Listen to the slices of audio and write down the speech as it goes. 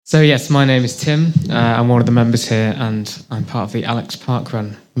So yes, my name is Tim. I'm one of the members here, and I'm part of the Alex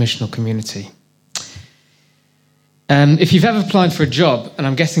Parkrun missional community. If you've ever applied for a job, and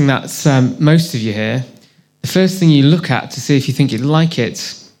I'm guessing that's most of you here, the first thing you look at to see if you think you'd like it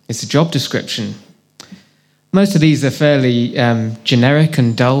is the job description. Most of these are fairly generic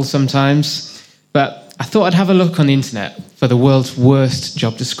and dull sometimes, but I thought I'd have a look on the internet for the world's worst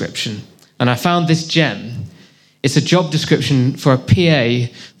job description, and I found this gem. It's a job description for a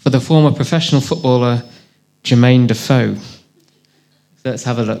PA for the former professional footballer Jermaine Defoe. So let's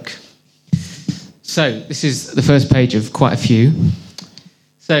have a look. So this is the first page of quite a few.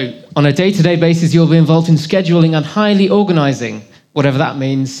 So on a day-to-day basis, you'll be involved in scheduling and highly organising, whatever that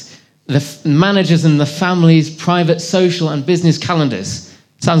means, the managers and the family's private, social and business calendars.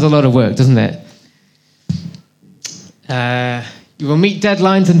 Sounds a lot of work, doesn't it? You will meet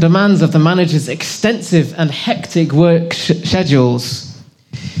deadlines and demands of the manager's extensive and hectic work schedules.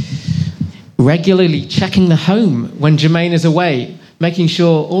 Regularly checking the home when Jermaine is away, making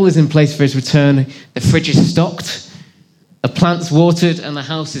sure all is in place for his return, the fridge is stocked, the plant's watered, and the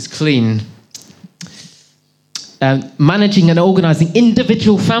house is clean. Managing and organising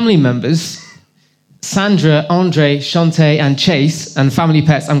individual family members, Sandra, Andre, Shantae, and Chase, and family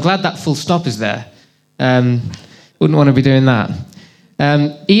pets. I'm glad that full stop is there. Wouldn't want to be doing that.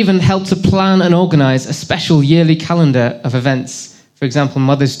 Even help to plan and organise a special yearly calendar of events. For example,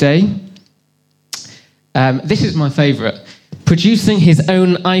 Mother's Day. This is my favourite. Producing his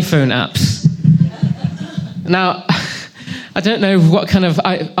own iPhone apps. Now, I don't know what kind of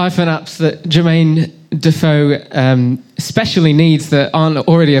iPhone apps that Jermaine Defoe especially needs that aren't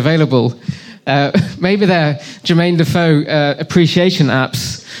already available. Maybe they're Jermaine Defoe appreciation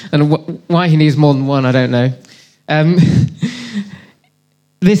apps, and why he needs more than one, I don't know.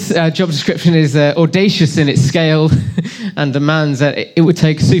 This job description is audacious in its scale and demands that it would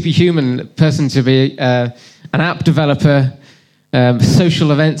take a superhuman person to be an app developer,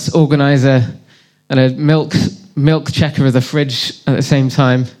 social events organizer, and a milk checker of the fridge at the same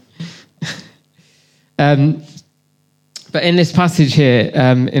time. But in this passage here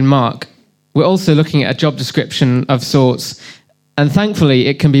in Mark, we're also looking at a job description of sorts, and thankfully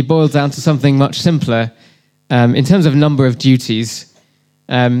it can be boiled down to something much simpler in terms of number of duties.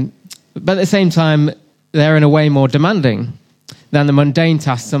 But at the same time, they're in a way more demanding than the mundane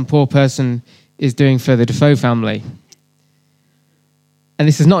tasks some poor person is doing for the Defoe family. And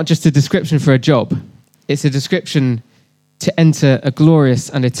this is not just a description for a job. It's a description to enter a glorious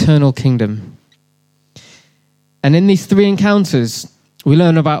and eternal kingdom. And in these three encounters, we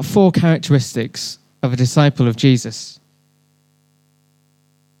learn about four characteristics of a disciple of Jesus.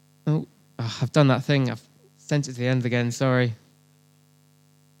 Oh, I've done that thing. I've sent it to the end again, sorry.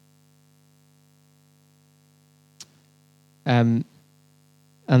 And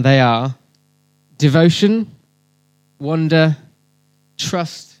they are devotion, wonder,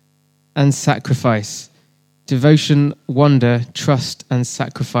 trust, and sacrifice. Devotion, wonder, trust, and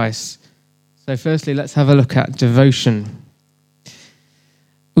sacrifice. So firstly, let's have a look at devotion.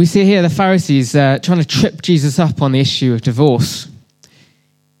 We see here the Pharisees trying to trip Jesus up on the issue of divorce.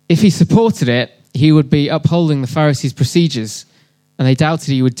 If he supported it, he would be upholding the Pharisees' procedures, and they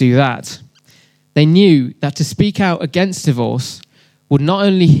doubted he would do that. They knew that to speak out against divorce would not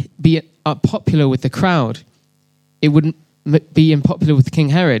only be unpopular with the crowd, it would be unpopular with King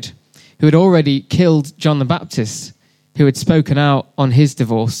Herod, who had already killed John the Baptist, who had spoken out on his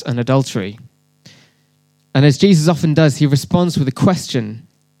divorce and adultery. And as Jesus often does, he responds with a question,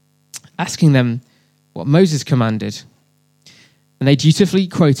 asking them what Moses commanded. And they dutifully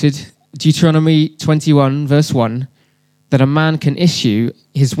quoted Deuteronomy 21, verse 1, that a man can issue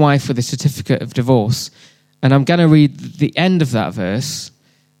his wife with a certificate of divorce. And I'm going to read the end of that verse.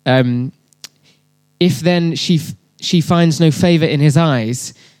 If then she finds no favour in his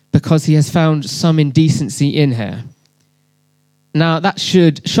eyes because he has found some indecency in her. Now, that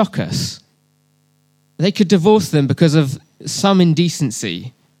should shock us. They could divorce them because of some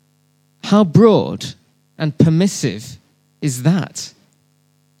indecency. How broad and permissive is that?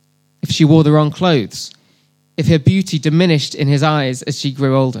 If she wore the wrong clothes, if her beauty diminished in his eyes as she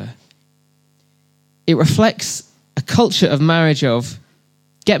grew older. It reflects a culture of marriage of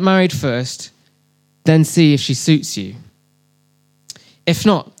get married first, then see if she suits you. If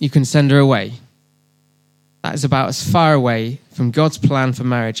not, you can send her away. That is about as far away from God's plan for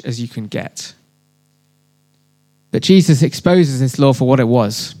marriage as you can get. But Jesus exposes this law for what it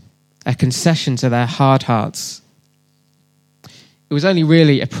was, a concession to their hard hearts. It was only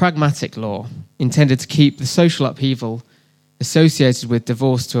really a pragmatic law intended to keep the social upheaval associated with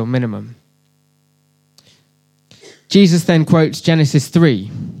divorce to a minimum. Jesus then quotes Genesis 3,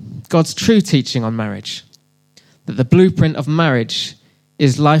 God's true teaching on marriage, that the blueprint of marriage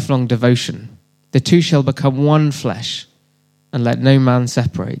is lifelong devotion. The two shall become one flesh, and let no man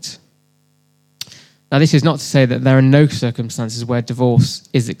separate. Now, this is not to say that there are no circumstances where divorce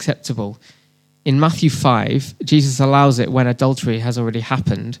is acceptable. In Matthew 5, Jesus allows it when adultery has already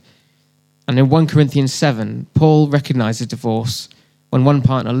happened. And in 1 Corinthians 7, Paul recognizes divorce when one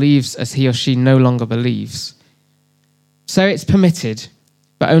partner leaves as he or she no longer believes. So it's permitted,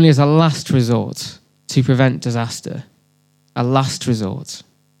 but only as a last resort to prevent disaster. A last resort,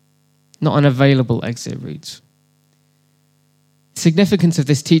 not an available exit route. The significance of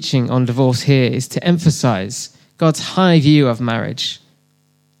this teaching on divorce here is to emphasize God's high view of marriage,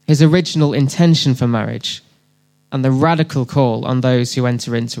 his original intention for marriage, and the radical call on those who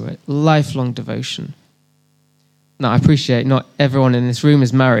enter into it, lifelong devotion. Now, I appreciate not everyone in this room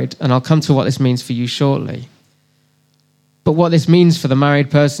is married, and I'll come to what this means for you shortly. But what this means for the married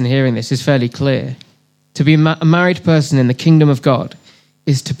person hearing this is fairly clear. To be a married person in the kingdom of God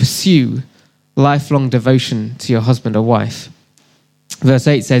is to pursue lifelong devotion to your husband or wife. Verse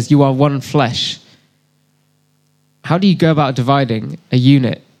 8 says, you are one flesh. How do you go about dividing a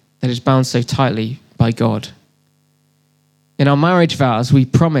unit that is bound so tightly by God? In our marriage vows, we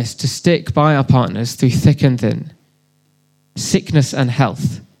promise to stick by our partners through thick and thin, sickness and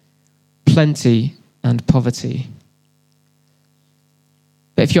health, plenty and poverty.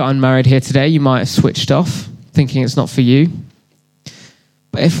 But if you're unmarried here today, you might have switched off, thinking it's not for you.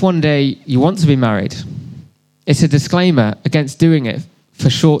 But if one day you want to be married, it's a disclaimer against doing it for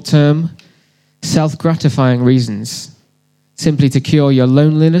short-term, self-gratifying reasons, simply to cure your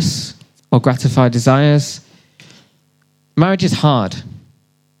loneliness or gratify desires. Marriage is hard.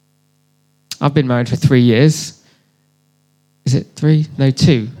 I've been married for 3 years. Is it 3? No,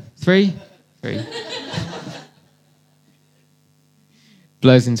 2. 3? 3.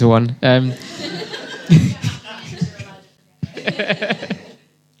 Blows into one. And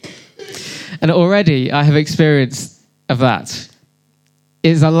already I have experience of that. It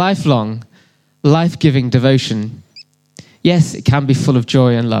is a lifelong, life-giving devotion. Yes, it can be full of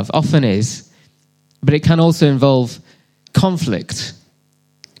joy and love, often is, but it can also involve conflict,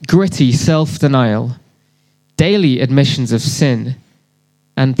 gritty self-denial, daily admissions of sin,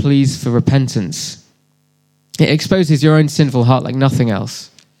 and pleas for repentance. It exposes your own sinful heart like nothing else.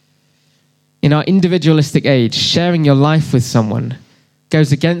 In our individualistic age, sharing your life with someone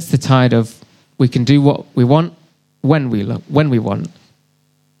goes against the tide of we can do what we want when we want.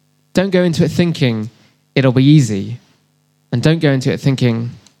 Don't go into it thinking it'll be easy, and don't go into it thinking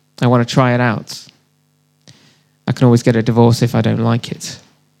I want to try it out. I can always get a divorce if I don't like it.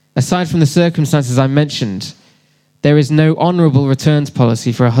 Aside from the circumstances I mentioned, there is no honourable returns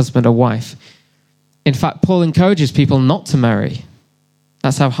policy for a husband or wife. In fact, Paul encourages people not to marry.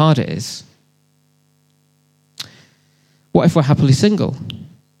 That's how hard it is. What if we're happily single?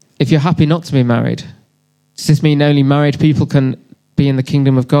 If you're happy not to be married, does this mean only married people can be in the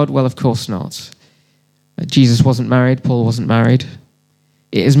kingdom of God? Well, of course not. Jesus wasn't married, Paul wasn't married.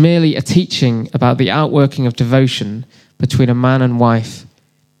 It is merely a teaching about the outworking of devotion between a man and wife,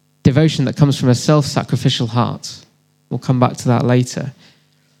 devotion that comes from a self-sacrificial heart. We'll come back to that later.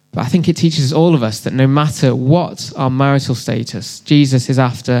 But I think it teaches all of us that no matter what our marital status, Jesus is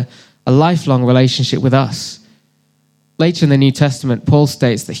after a lifelong relationship with us. Later in the New Testament, Paul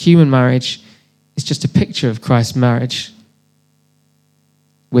states that human marriage is just a picture of Christ's marriage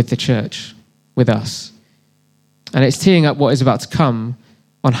with the church, with us. And it's teeing up what is about to come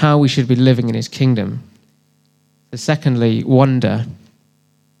on how we should be living in his kingdom. So secondly, wonder.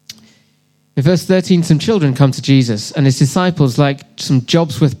 In verse 13, some children come to Jesus, and his disciples, like some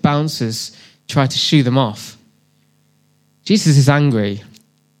Jobsworth bouncers, try to shoo them off. Jesus is angry.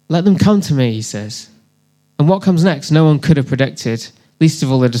 Let them come to me, he says. And what comes next, no one could have predicted, least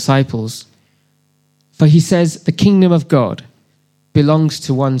of all the disciples. For he says, the kingdom of God belongs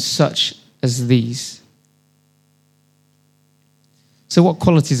to one such as these. So what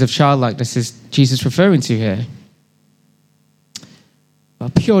qualities of childlikeness is Jesus referring to here?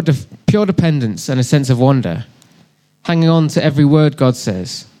 Well, pure dependence and a sense of wonder, hanging on to every word God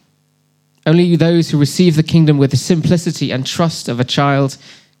says. Only those who receive the kingdom with the simplicity and trust of a child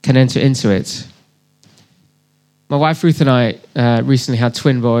can enter into it. My wife Ruth and I recently had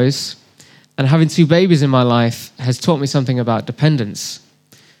twin boys, and having 2 babies in my life has taught me something about dependence.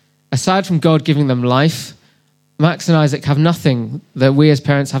 Aside from God giving them life, Max and Isaac have nothing that we as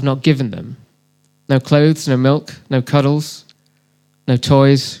parents have not given them. No clothes, no milk, no cuddles, no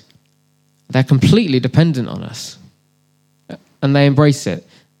toys. They're completely dependent on us. And they embrace it.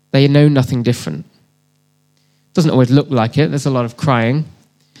 They know nothing different. Doesn't always look like it. There's a lot of crying.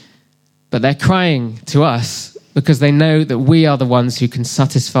 But they're crying to us because they know that we are the ones who can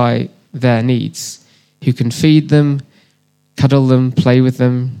satisfy their needs, who can feed them, cuddle them, play with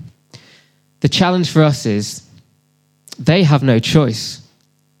them. The challenge for us is they have no choice.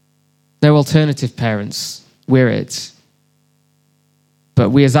 No alternative parents. We're it. But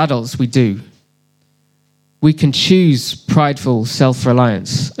we as adults, we do. We can choose prideful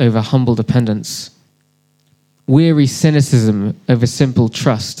self-reliance over humble dependence, weary cynicism over simple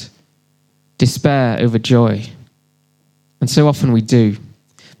trust, despair over joy. And so often we do.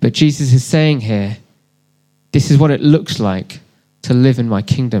 But Jesus is saying here, this is what it looks like to live in my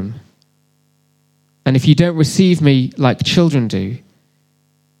kingdom. And if you don't receive me like children do,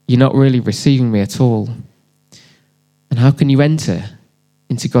 you're not really receiving me at all. And how can you enter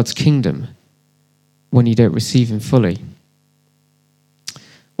into God's kingdom when you don't receive him fully?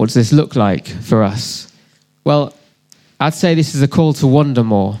 What does this look like for us? Well, I'd say this is a call to wonder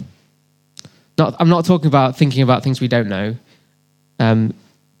more. I'm not talking about thinking about things we don't know,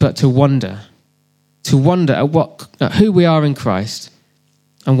 but to wonder at who we are in Christ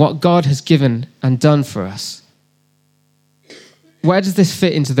and what God has given and done for us. Where does this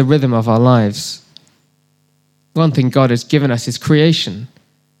fit into the rhythm of our lives? One thing God has given us is creation,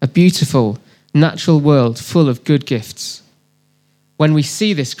 a beautiful, natural world full of good gifts. When we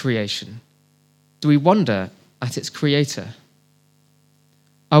see this creation, do we wonder at its creator?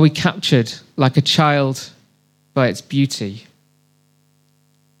 Are we captured like a child by its beauty?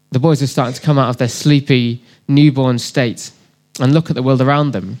 The boys are starting to come out of their sleepy, newborn state and look at the world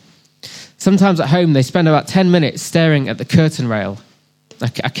around them. Sometimes at home, they spend about 10 minutes staring at the curtain rail.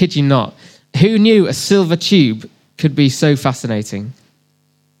 I kid you not. Who knew a silver tube could be so fascinating?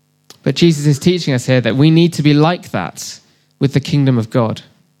 But Jesus is teaching us here that we need to be like that with the kingdom of God,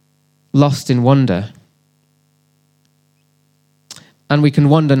 lost in wonder. And we can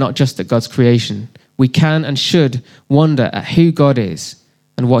wonder not just at God's creation. We can and should wonder at who God is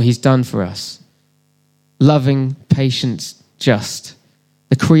and what he's done for us. Loving, patient, just.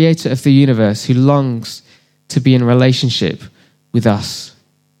 The creator of the universe who longs to be in relationship with us.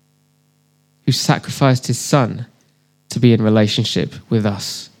 Who sacrificed his son to be in relationship with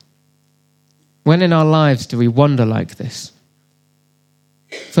us. When in our lives do we wonder like this?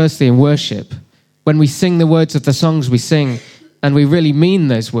 Firstly, in worship. When we sing the words of the songs we sing, and we really mean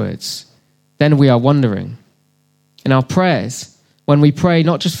those words, then we are wondering. In our prayers, when we pray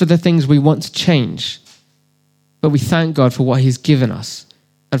not just for the things we want to change, but we thank God for what he's given us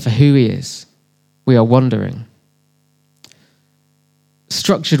and for who he is, we are wondering.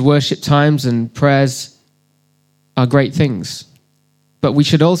 Structured worship times and prayers are great things, but we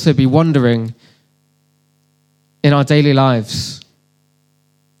should also be wondering in our daily lives,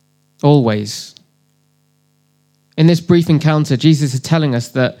 always. In this brief encounter, Jesus is telling us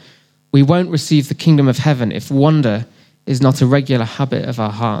that we won't receive the kingdom of heaven if wonder is not a regular habit of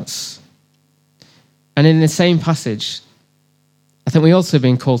our hearts. And in the same passage, I think we're also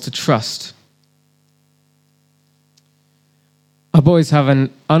being called to trust. Our boys have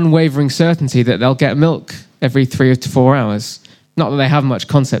an unwavering certainty that they'll get milk every 3 to 4 hours. Not that they have much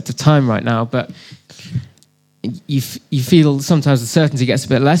concept of time right now, but you feel sometimes the certainty gets a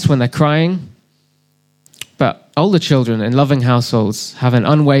bit less when they're crying. But older children in loving households have an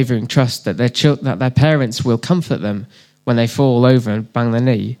unwavering trust that their parents will comfort them when they fall over and bang their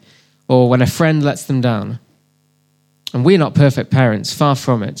knee, or when a friend lets them down. And we're not perfect parents, far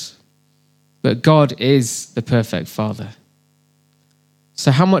from it. But God is the perfect Father.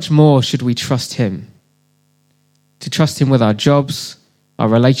 So how much more should we trust him? To trust him with our jobs, our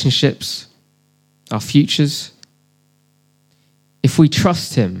relationships, our futures. If we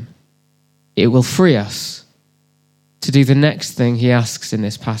trust him, it will free us to do the next thing he asks in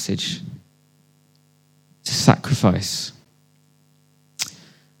this passage, to sacrifice.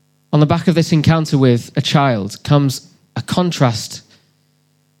 On the back of this encounter with a child comes a contrast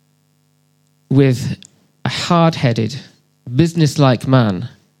with a hard-headed, business-like man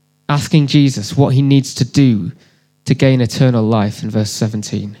asking Jesus what he needs to do to gain eternal life in verse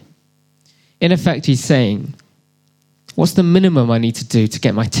 17. In effect, he's saying, what's the minimum I need to do to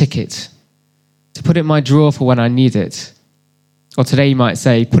get my ticket? To put it in my drawer for when I need it? Or today you might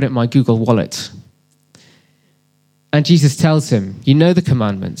say, put it in my Google Wallet. And Jesus tells him, you know the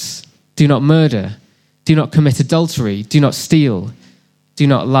commandments. Do not murder. Do not commit adultery. Do not steal. Do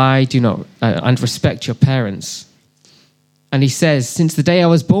not lie. And respect your parents. And he says, since the day I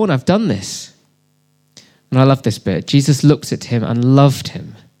was born, I've done this. And I love this bit. Jesus looked at him and loved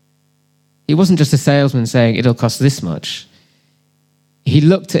him. He wasn't just a salesman saying, it'll cost this much. he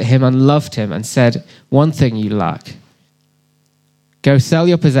looked at him and loved him and said, "One thing you lack. Go sell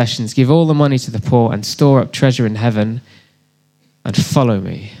your possessions, give all the money to the poor, and store up treasure in heaven, and follow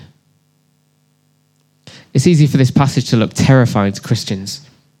me." It's easy for this passage to look terrifying to Christians.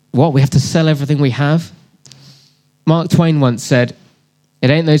 What, we have to sell everything we have? Mark Twain once said, "It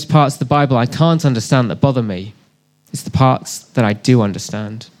ain't those parts of the Bible I can't understand that bother me. It's the parts that I do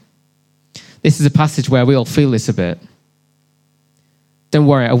understand." This is a passage where we all feel this a bit. Don't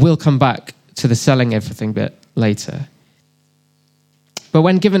worry, I will come back to the selling everything bit later. But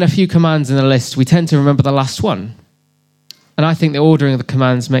when given a few commands in a list, we tend to remember the last one. And I think the ordering of the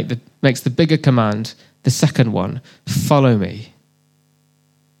commands makes the bigger command the second one: follow me.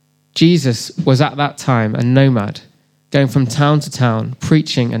 Jesus was at that time a nomad, going from town to town,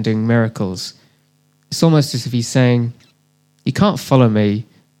 preaching and doing miracles. It's almost as if he's saying, you can't follow me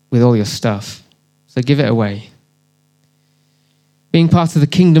with all your stuff, so give it away. Being part of the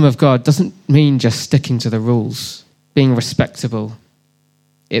kingdom of God doesn't mean just sticking to the rules, being respectable.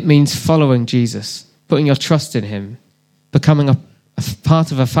 It means following Jesus, putting your trust in him, becoming a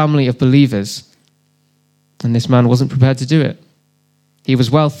part of a family of believers. And this man wasn't prepared to do it. He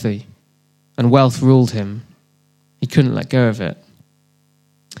was wealthy, and wealth ruled him. He couldn't let go of it.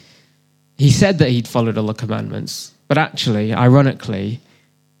 He said that he'd followed all the commandments, but actually, ironically,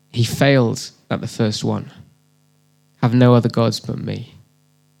 he failed at the first one. Have no other gods but me.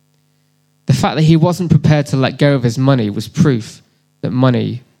 The fact that he wasn't prepared to let go of his money was proof that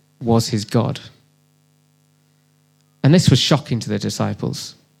money was his God. And this was shocking to the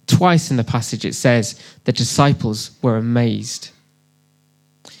disciples. Twice in the passage it says the disciples were amazed.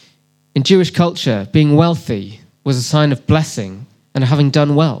 In Jewish culture, being wealthy was a sign of blessing and having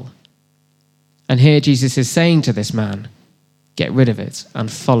done well. And here Jesus is saying to this man, get rid of it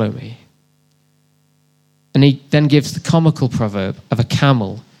and follow me. And he then gives the comical proverb of a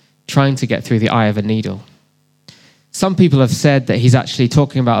camel trying to get through the eye of a needle. Some people have said that he's actually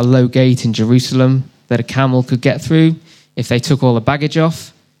talking about a low gate in Jerusalem that a camel could get through if they took all the baggage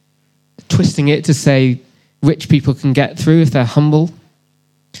off, twisting it to say rich people can get through if they're humble.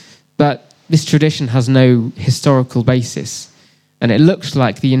 But this tradition has no historical basis, and it looks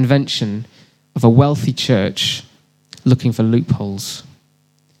like the invention of a wealthy church looking for loopholes.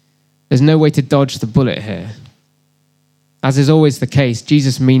 There's no way to dodge the bullet here. As is always the case,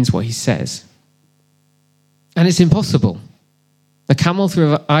 Jesus means what he says. And it's impossible. A camel through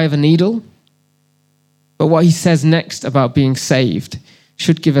the eye of a needle? But what he says next about being saved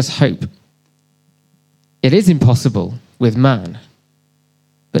should give us hope. It is impossible with man,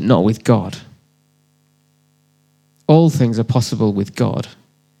 but not with God. All things are possible with God.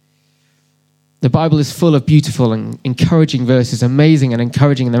 The Bible is full of beautiful and encouraging verses, amazing and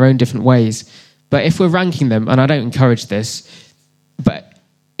encouraging in their own different ways. But if we're ranking them, and I don't encourage this, but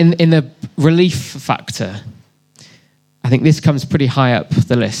in the relief factor, I think this comes pretty high up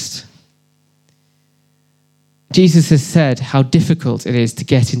the list. Jesus has said how difficult it is to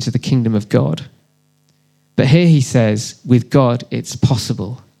get into the kingdom of God. But here he says, with God, it's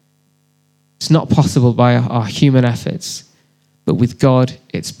possible. It's not possible by our human efforts, but with God,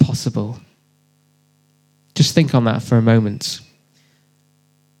 it's possible. Just think on that for a moment.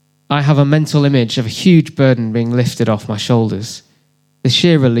 I have a mental image of a huge burden being lifted off my shoulders. The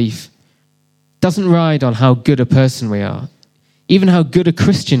sheer relief doesn't ride on how good a person we are, even how good a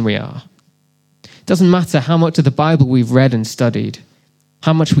Christian we are. It doesn't matter how much of the Bible we've read and studied,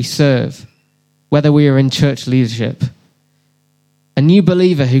 how much we serve, whether we are in church leadership. A new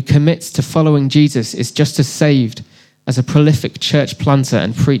believer who commits to following Jesus is just as saved as a prolific church planter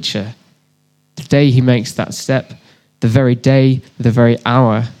and preacher. The day he makes that step, the very day, the very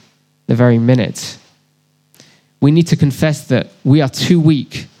hour, the very minute. We need to confess that we are too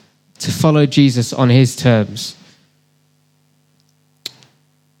weak to follow Jesus on his terms.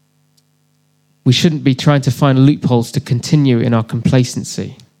 We shouldn't be trying to find loopholes to continue in our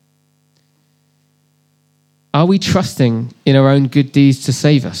complacency. Are we trusting in our own good deeds to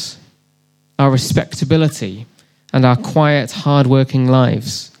save us? Our respectability and our quiet, hard-working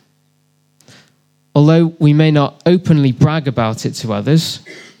lives? Although we may not openly brag about it to others,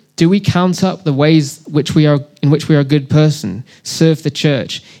 do we count up the ways in which we are a good person, serve the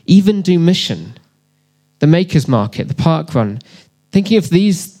church, even do mission? The Makers Market, the park run, thinking if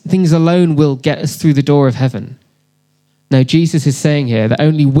these things alone will get us through the door of heaven. No, Jesus is saying here that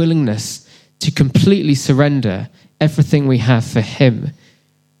only willingness to completely surrender everything we have for him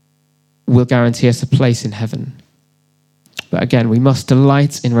will guarantee us a place in heaven. But again, we must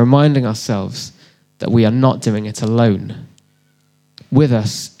delight in reminding ourselves that we are not doing it alone. With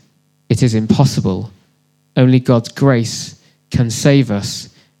us, it is impossible. Only God's grace can save us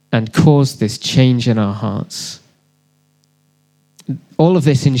and cause this change in our hearts. All of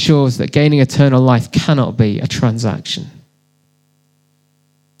this ensures that gaining eternal life cannot be a transaction.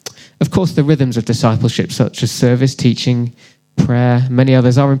 Of course, the rhythms of discipleship, such as service, teaching, prayer, many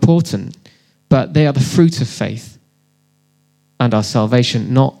others, are important, but they are the fruit of faith and our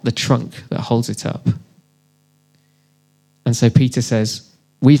salvation, not the trunk that holds it up. And so Peter says,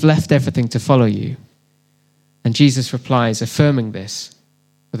 we've left everything to follow you. And Jesus replies, affirming this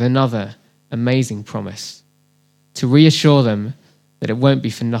with another amazing promise to reassure them that it won't be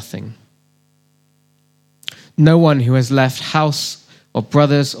for nothing. No one who has left house or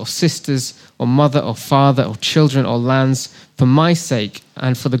brothers or sisters or mother or father or children or lands for my sake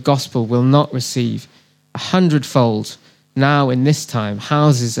and for the gospel will not receive 100-fold now in this time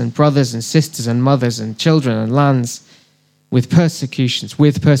houses and brothers and sisters and mothers and children and lands with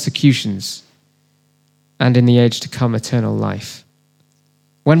persecutions, and in the age to come eternal life.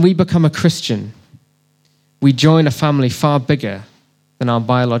 When we become a Christian, we join a family far bigger than our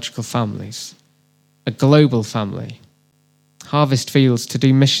biological families, a global family, harvest fields to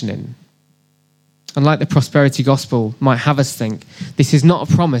do mission in. And like the prosperity gospel might have us think, this is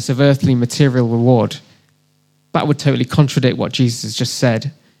not a promise of earthly material reward. That would totally contradict what Jesus has just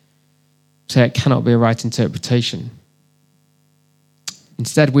said, so it cannot be a right interpretation.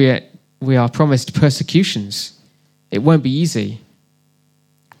 Instead, we are promised persecutions. It won't be easy,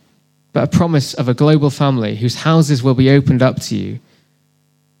 but a promise of a global family whose houses will be opened up to you,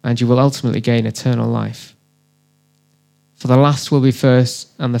 and you will ultimately gain eternal life. For the last will be first,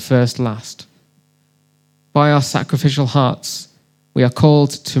 and the first last. By our sacrificial hearts, we are called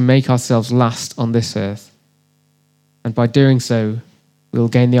to make ourselves last on this earth. And by doing so, we will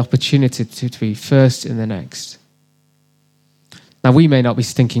gain the opportunity to be first in the next. Now, we may not be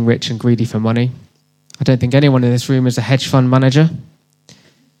stinking rich and greedy for money. I don't think anyone in this room is a hedge fund manager.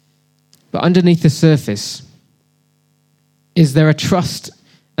 But underneath the surface, is there a trust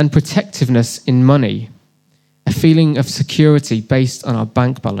and protectiveness in money, a feeling of security based on our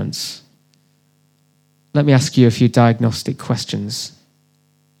bank balance? Let me ask you a few diagnostic questions.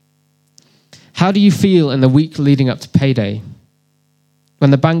 How do you feel in the week leading up to payday, when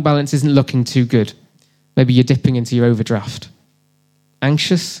the bank balance isn't looking too good? Maybe you're dipping into your overdraft.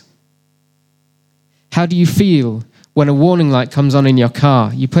 Anxious? How do you feel when a warning light comes on in your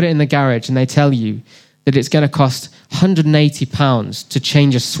car? You put it in the garage and they tell you that it's going to cost £180 to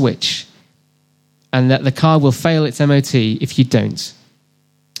change a switch and that the car will fail its MOT if you don't.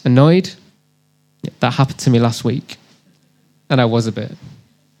 Annoyed? Yeah, that happened to me last week, and I was a bit.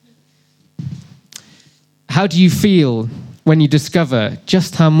 How do you feel when you discover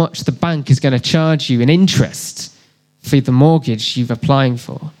just how much the bank is going to charge you in interest for the mortgage you're applying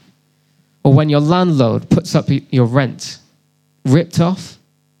for? Or when your landlord puts up your rent? Ripped off?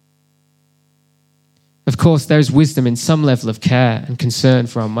 Of course, there's wisdom in some level of care and concern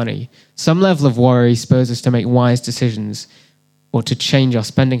for our money. Some level of worry spurs us to make wise decisions or to change our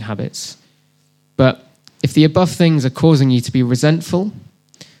spending habits. But if the above things are causing you to be resentful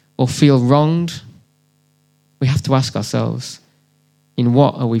or feel wronged, we have to ask ourselves, in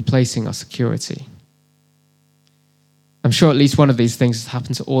what are we placing our security? I'm sure at least one of these things has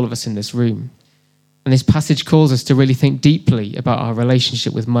happened to all of us in this room. And this passage calls us to really think deeply about our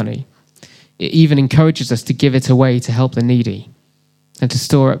relationship with money. It even encourages us to give it away to help the needy and to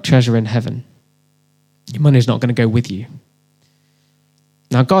store up treasure in heaven. Your money is not going to go with you.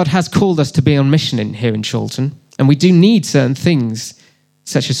 Now, God has called us to be on mission here in Chorlton, and we do need certain things,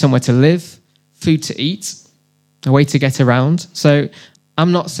 such as somewhere to live, food to eat, a way to get around. So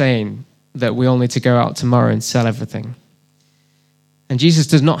I'm not saying that we all need to go out tomorrow and sell everything. And Jesus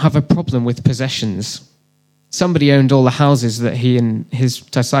does not have a problem with possessions. Somebody owned all the houses that he and his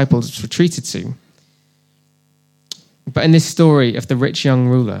disciples retreated to. But in this story of the rich young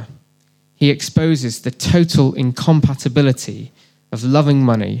ruler, he exposes the total incompatibility of loving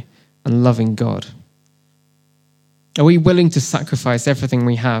money and loving God. Are we willing to sacrifice everything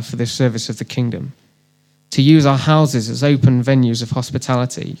we have for the service of the kingdom? To use our houses as open venues of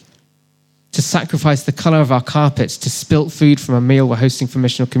hospitality? To sacrifice the colour of our carpets to spilt food from a meal we're hosting for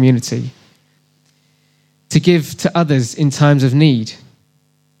missional community? To give to others in times of need?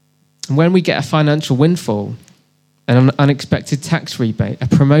 And when we get a financial windfall, an unexpected tax rebate, a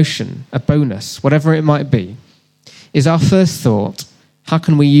promotion, a bonus, whatever it might be, is our first thought, how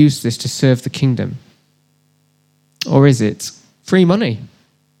can we use this to serve the kingdom? Or is it free money?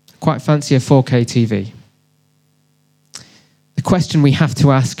 Quite fancy a 4K TV. The question we have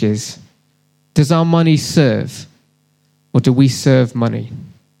to ask is, does our money serve, or do we serve money?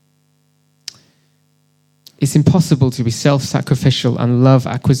 it's impossible to be self-sacrificial and love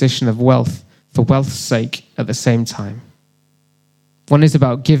acquisition of wealth for wealth's sake at the same time. One is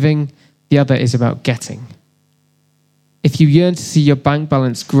about giving, the other is about getting. If you yearn to see your bank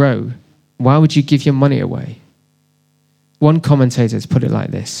balance grow, why would you give your money away? One commentator has put it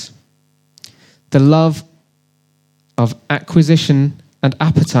like this: the love of acquisition and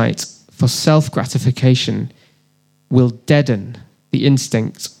appetite for self-gratification will deaden the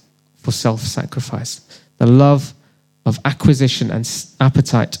instinct for self-sacrifice. The love of acquisition and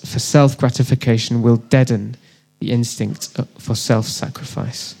appetite for self-gratification will deaden the instinct for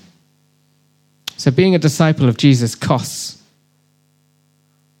self-sacrifice. So being a disciple of Jesus costs.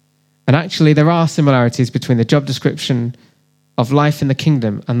 And actually there are similarities between the job description of Life in the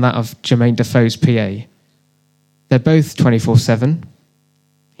Kingdom and that of Jermaine Defoe's PA. They're both 24/7.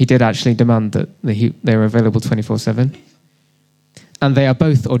 He did actually demand that they were available 24/7. And they are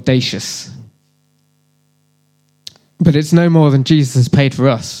both audacious. But it's no more than Jesus has paid for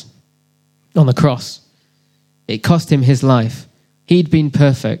us on the cross. It cost him his life. He'd been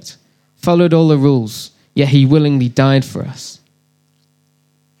perfect, followed all the rules, yet he willingly died for us.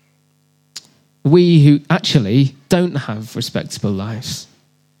 We who actually don't have respectable lives.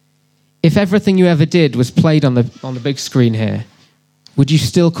 If everything you ever did was played on the big screen here, would you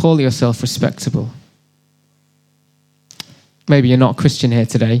still call yourself respectable? Maybe you're not a Christian here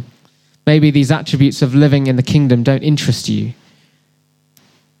today. Maybe these attributes of living in the kingdom don't interest you,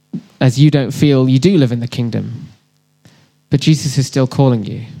 as you don't feel you do live in the kingdom. But Jesus is still calling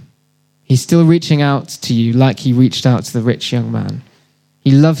you. He's still reaching out to you like he reached out to the rich young man. He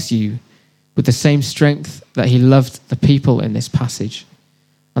loves you with the same strength that he loved the people in this passage.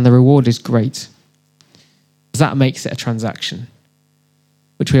 And the reward is great. That makes it a transaction,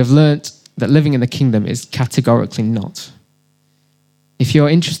 which we have learnt that living in the kingdom is categorically not. If you're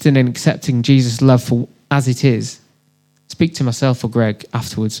interested in accepting Jesus' love for as it is, speak to myself or Greg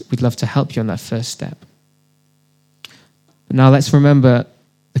afterwards. We'd love to help you on that first step. But now let's remember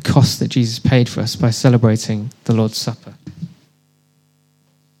the cost that Jesus paid for us by celebrating the Lord's Supper.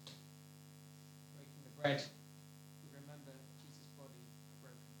 Breaking the bread, we remember Jesus' body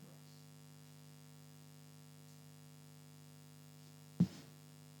broken for us.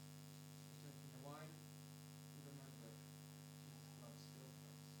 Drinking the wine, we remember Jesus' blood spilled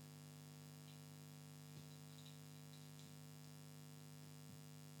for us.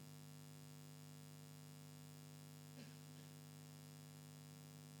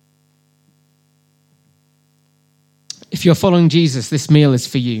 If you're following Jesus, this meal is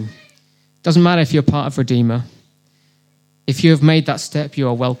for you. Doesn't matter if you're part of Redeemer. If you have made that step, you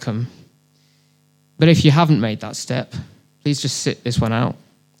are welcome. But if you haven't made that step, please just sit this one out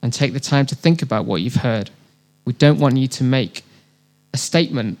and take the time to think about what you've heard. We don't want you to make a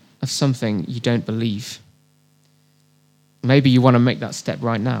statement of something you don't believe. Maybe you want to make that step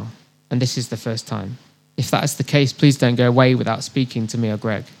right now, and this is the first time. If that is the case, please don't go away without speaking to me or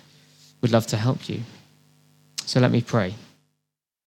Greg. We'd love to help you. So let me pray.